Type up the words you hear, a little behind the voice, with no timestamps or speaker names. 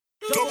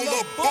Double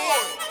up, boy.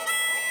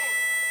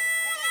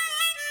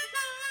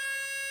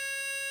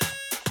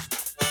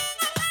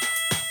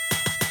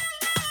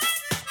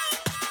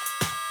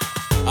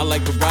 I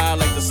like to ride,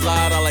 like to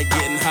slide, I like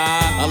getting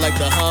high. I like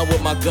to hunt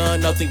with my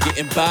gun, nothing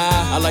getting by.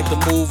 I like to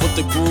move with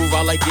the groove,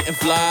 I like getting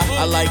fly.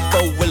 I like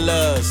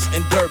four-wheelers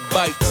and dirt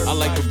bikes. I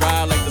like to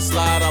ride, like to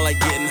slide, I like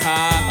getting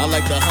high. I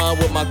like to hunt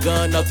with my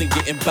gun, nothing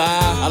getting by.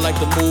 I like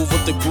to move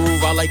with the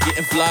groove, I like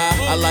getting fly.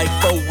 I like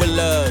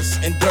four-wheelers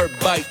and dirt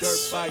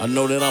bikes. I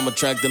know that I'm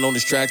attracted on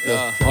this tractor.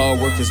 Hard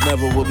workers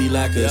never will be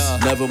lackers.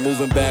 Never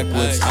moving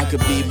backwards, I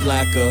could be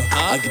blacker.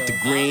 I get the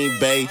Green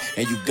Bay,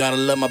 and you gotta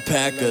love my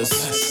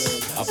Packers.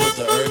 I put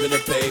the herb in the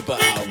paper,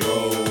 I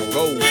roll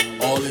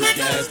all this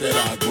gas that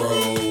I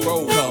grow.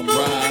 Come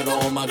ride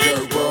on my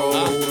dirt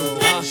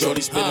road.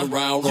 Shorty spin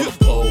around on the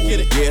pole. Yeah,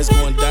 it's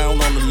going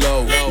down on the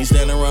low. We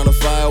standing around the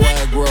fire while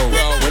I grow.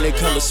 When it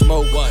come to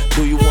smoke,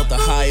 do you want the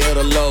high or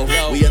the low?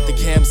 We at the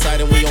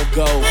campsite and we on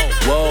go.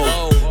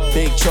 Whoa,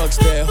 big trucks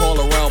that haul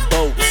around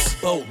boats.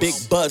 Big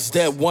butts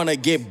that wanna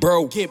get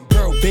broke.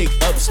 Big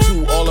ups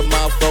to all of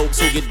my folks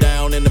who get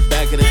down in the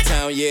back of the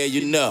town, yeah,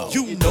 you know.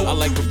 I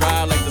like to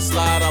ride, like to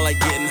slide, I like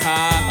getting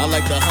high. I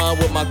like to hunt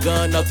with my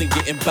gun, nothing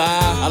getting by.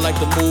 I like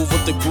to move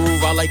with the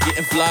groove, I like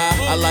getting fly.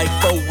 I like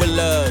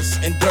four-wheelers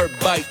and dirt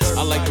bikes.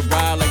 I like to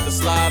ride, like to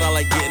slide, I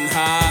like getting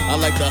high. I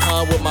like to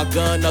hunt with my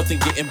gun, nothing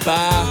getting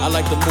by. I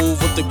like to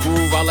move with the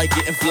groove, I like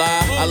getting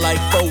fly. I like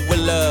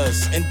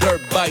four-wheelers and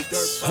dirt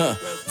bikes.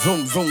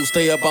 Vroom, vroom,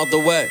 stay up out the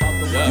way.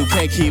 You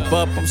can't keep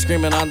up, I'm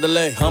screaming on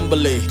delay.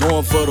 Humbly,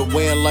 going for the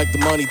win like the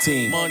money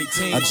team.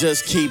 I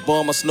just keep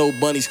all my snow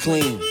bunnies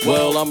clean.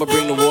 Well, I'ma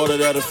bring the water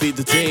that'll feed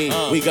the team.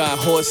 We got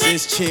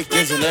horses,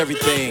 chickens, and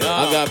everything.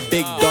 I got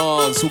big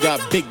dogs who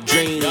got big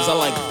dreams. I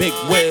like big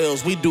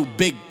whales, we do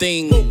big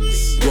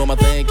things. Doing my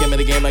thing, came in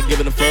the game like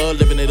giving a fuck,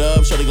 living it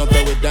up. Shorty gon'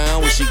 throw it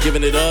down, when she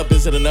giving it up,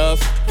 is it enough?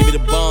 Give me the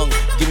bung,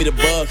 give me the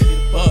buck.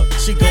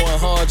 She going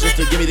hard just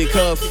to give me the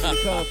cuff.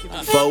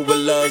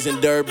 Four-wheelers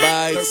and dirt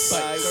bikes,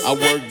 I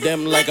work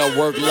them like I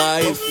work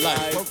life.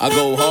 I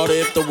go harder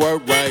if the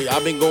work right.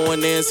 I've been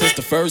going in since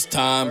the first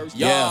time.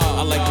 Yeah,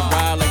 I like to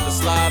ride, like to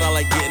slide, I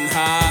like getting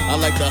high. I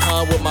like to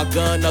hunt with my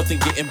gun, nothing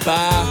getting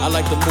by. I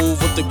like to move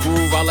with the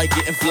groove, I like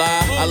getting fly.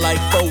 I like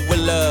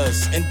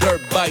four-wheelers and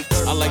dirt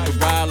bikes. I like to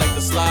ride, like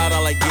to slide, I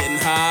like getting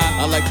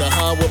high. I like to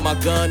hunt with my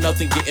gun,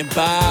 nothing getting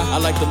by. I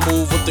like to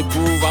move with the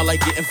groove, I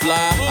like getting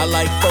fly. I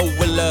like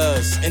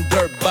four-wheelers and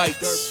dirt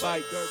bikes.